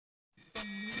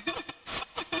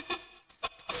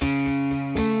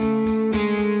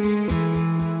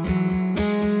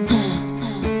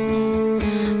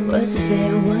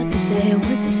say, what they say,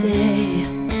 what they say,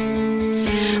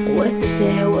 what they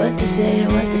say, what they say,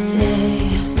 what they say.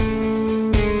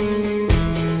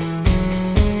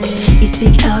 You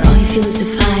speak out, all you feel is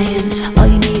defiance. All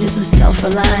you need is some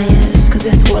self-reliance, cause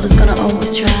this world is gonna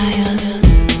always try us.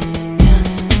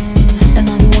 And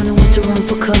all you wanted was to run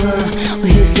for cover. Well,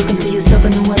 here's looking for yourself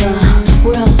in the weather.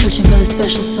 We're all searching for a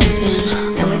special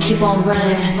something, and we keep on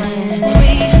running.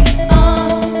 We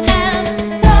all have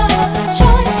the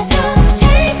choice to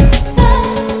take the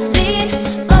lead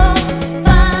or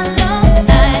follow.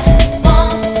 I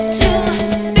want to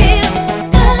feel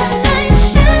the light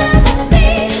shine on me.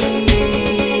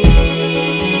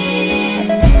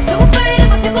 So afraid of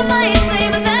what people might say,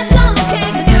 but that's okay,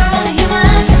 cause you're only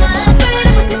human. So afraid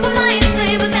of what people might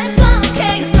say, but that's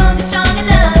okay, as long as strong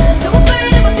enough. So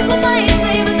afraid of what people might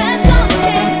say, but that's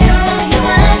okay, cause you're only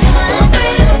human. So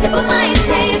afraid of what people might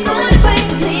say, you're going to break,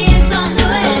 so please don't do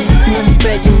it. You wanna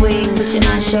spread your wings, but you're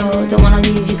not sure. Don't wanna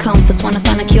leave your comforts, wanna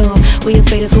find a cure. We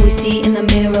afraid of who we see in the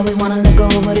mirror, we wanna let go,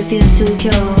 but it feels too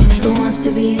pure. Who wants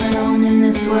to be alone in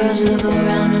this world? You look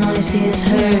around and all you see is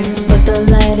hurt, but the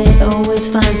light, it always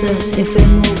finds us if we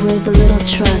move with a little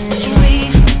trust.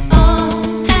 We all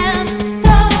have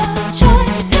the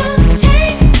choice to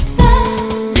take the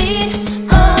lead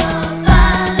or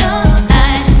follow.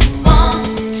 I want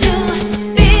to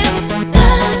feel the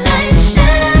light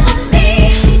shine on me.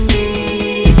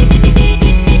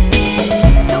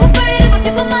 So afraid of what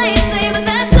people might say, but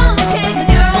that's okay, cause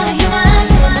you're only human.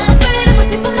 So afraid of what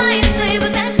people might say,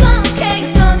 but that's okay,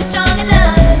 as long as strong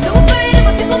enough. So afraid of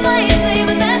what people might say,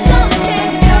 but that's okay,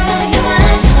 cause you're only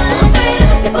human. So afraid of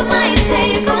what people might say,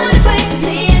 you're going to break, so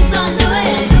please don't do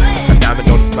it. A diamond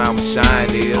don't define what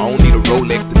shine is. I don't need a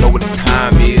Rolex to know what the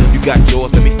time is. You got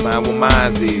yours, let me find what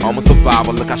mine is. I'm a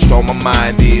survivor, look how strong my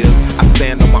mind is. I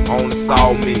stand on my own, it's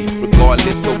all me.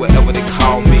 Regardless of whatever they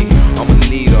call me, I'm a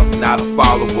leader, not a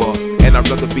follower. And I'd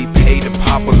rather be paid than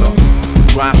popular.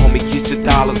 Grind, homie, get your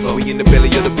dollars up. We in the belly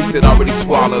of the beast that already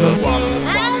swallowed us.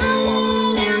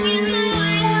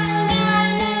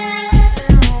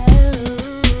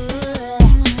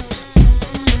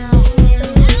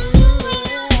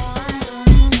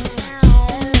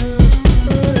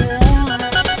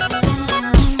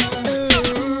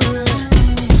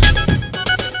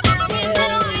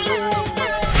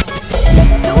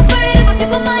 So afraid of what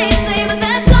people might say, but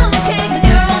that's okay, cause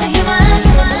you're only human.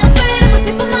 So afraid of what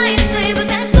people might say, but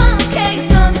that's okay, as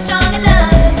long as strong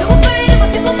enough. So afraid of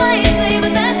what people might say,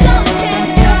 but that's okay,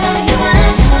 cause you're only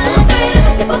human. So afraid of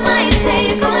what people might say,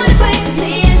 you're going to break, so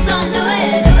please don't do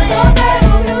it. So afraid of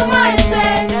what people might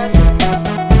say.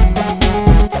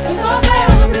 So afraid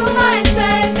of what people might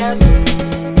say.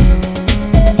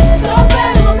 So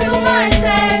afraid of what people might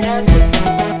say.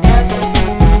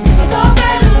 So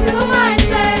afraid of what people might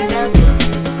say.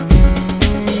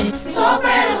 So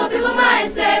afraid of what people might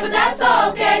say, but that's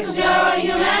okay, cause you're only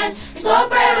human. So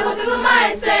afraid of what people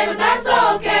might say, but that's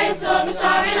okay, as long as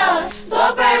strong enough. So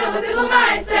afraid of what people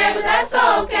might say, but that's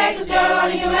okay, cause you're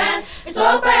only human.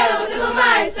 So afraid of what people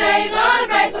might say, you're gonna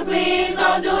break, so please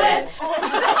don't do it.